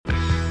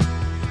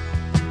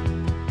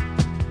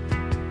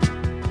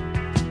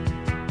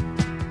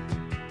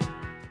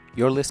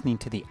You're listening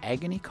to the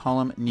Agony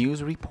Column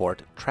News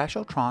Report,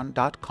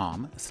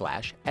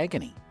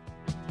 trashotron.com/agony.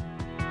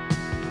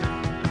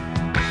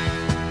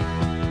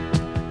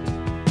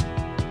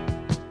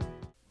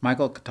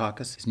 Michael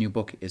Katakis, his new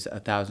book is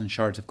 1,000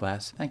 Shards of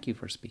Glass. Thank you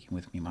for speaking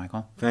with me,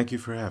 Michael. Thank you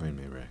for having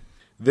me, Ray.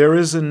 There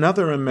is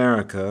another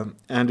America,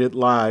 and it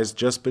lies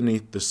just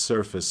beneath the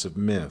surface of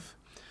myth,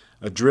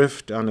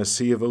 adrift on a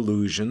sea of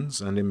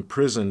illusions and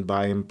imprisoned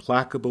by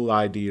implacable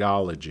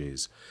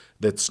ideologies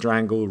that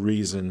strangle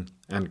reason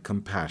and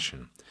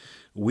compassion.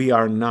 We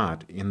are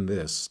not in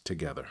this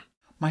together.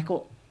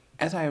 Michael,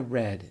 as I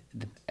read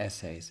the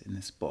essays in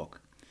this book,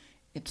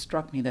 it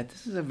struck me that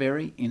this is a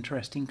very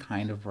interesting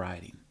kind of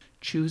writing,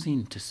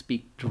 choosing to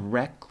speak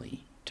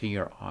directly to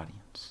your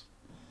audience.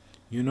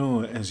 You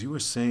know, as you were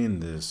saying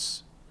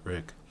this,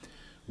 Rick,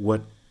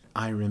 what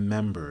I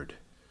remembered,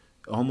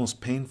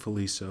 almost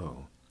painfully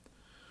so,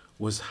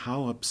 was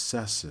how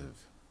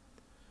obsessive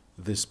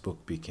this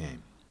book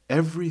became.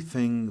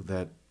 Everything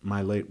that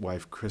my late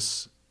wife,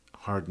 Chris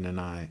Harden,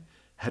 and I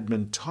had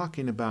been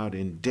talking about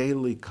in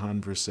daily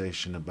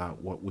conversation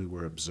about what we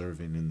were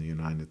observing in the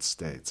United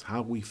States,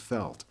 how we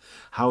felt,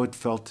 how it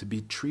felt to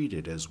be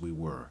treated as we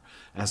were,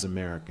 as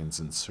Americans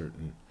in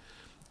certain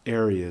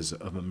areas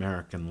of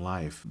American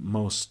life,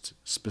 most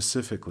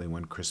specifically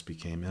when Chris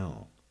became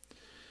ill.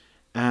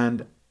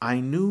 And I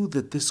knew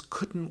that this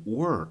couldn't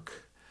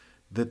work,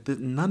 that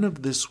none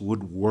of this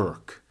would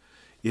work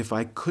if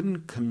I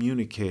couldn't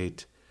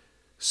communicate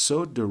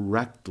so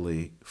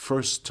directly,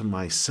 first to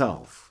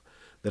myself,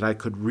 that I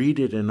could read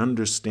it and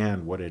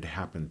understand what had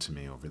happened to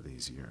me over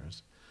these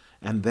years,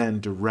 and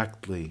then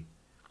directly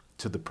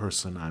to the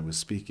person I was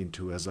speaking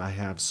to, as I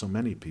have so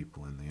many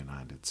people in the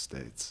United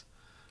States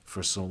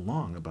for so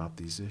long about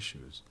these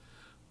issues.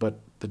 But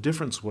the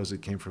difference was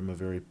it came from a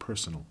very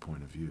personal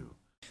point of view.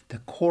 The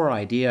core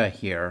idea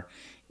here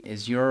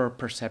is your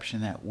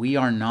perception that we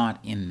are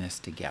not in this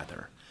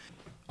together.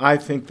 I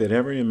think that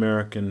every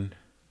American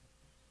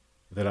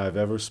that I've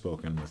ever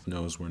spoken with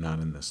knows we're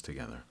not in this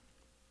together.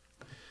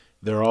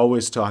 They're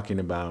always talking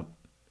about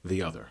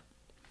the other.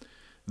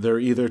 They're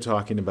either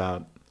talking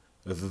about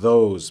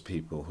those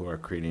people who are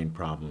creating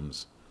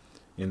problems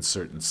in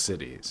certain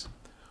cities,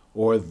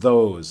 or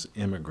those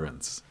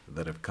immigrants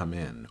that have come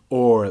in,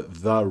 or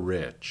the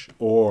rich,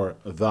 or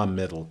the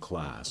middle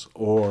class,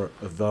 or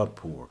the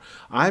poor.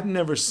 I've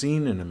never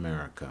seen in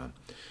America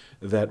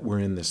that we're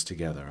in this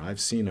together.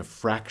 I've seen a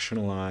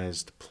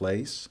fractionalized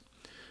place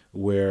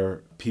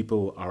where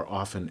people are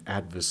often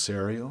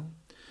adversarial,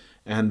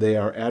 and they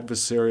are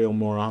adversarial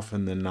more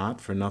often than not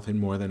for nothing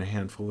more than a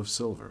handful of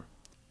silver.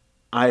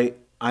 I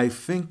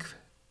think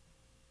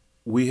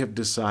we have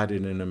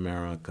decided in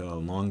America a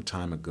long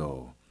time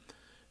ago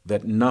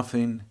that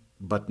nothing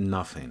but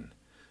nothing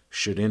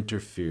should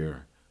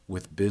interfere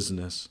with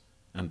business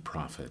and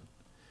profit,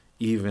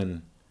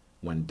 even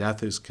when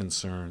death is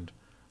concerned,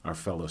 our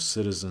fellow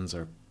citizens'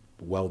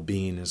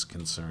 well-being is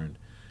concerned.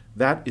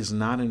 That is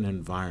not an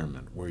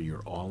environment where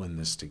you're all in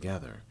this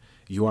together.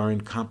 You are in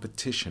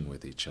competition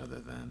with each other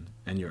then,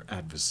 and you're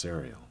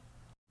adversarial.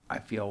 I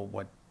feel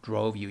what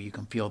drove you, you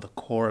can feel the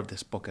core of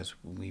this book as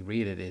we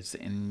read it, is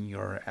in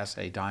your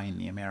essay, Dying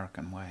the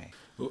American Way.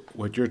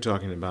 What you're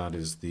talking about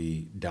is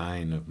the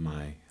dying of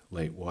my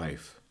late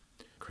wife,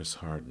 Chris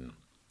Harden.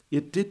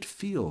 It did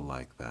feel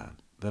like that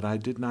I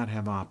did not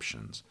have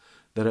options,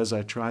 that as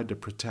I tried to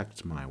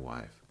protect my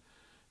wife,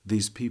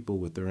 these people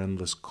with their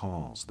endless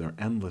calls, their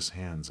endless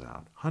hands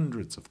out,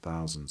 hundreds of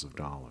thousands of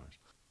dollars.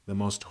 The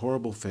most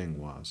horrible thing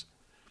was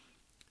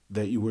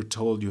that you were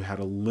told you had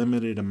a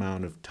limited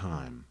amount of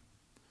time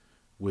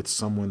with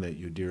someone that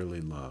you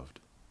dearly loved.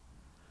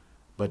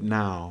 But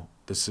now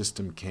the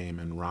system came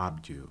and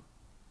robbed you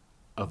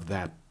of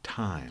that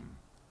time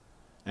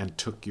and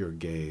took your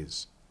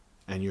gaze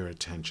and your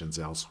attentions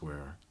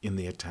elsewhere in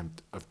the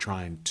attempt of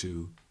trying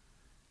to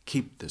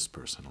keep this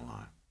person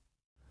alive.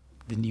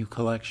 The new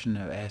collection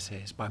of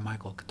essays by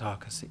Michael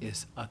Katakis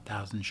is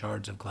 1,000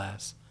 Shards of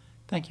Glass.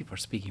 Thank you for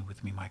speaking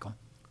with me, Michael.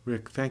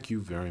 Rick, thank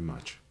you very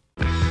much.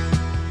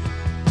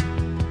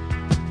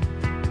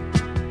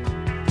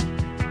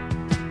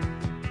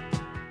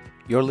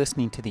 You're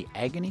listening to the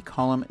Agony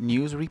Column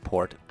News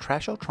Report,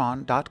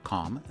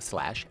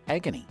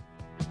 trashotron.com/agony.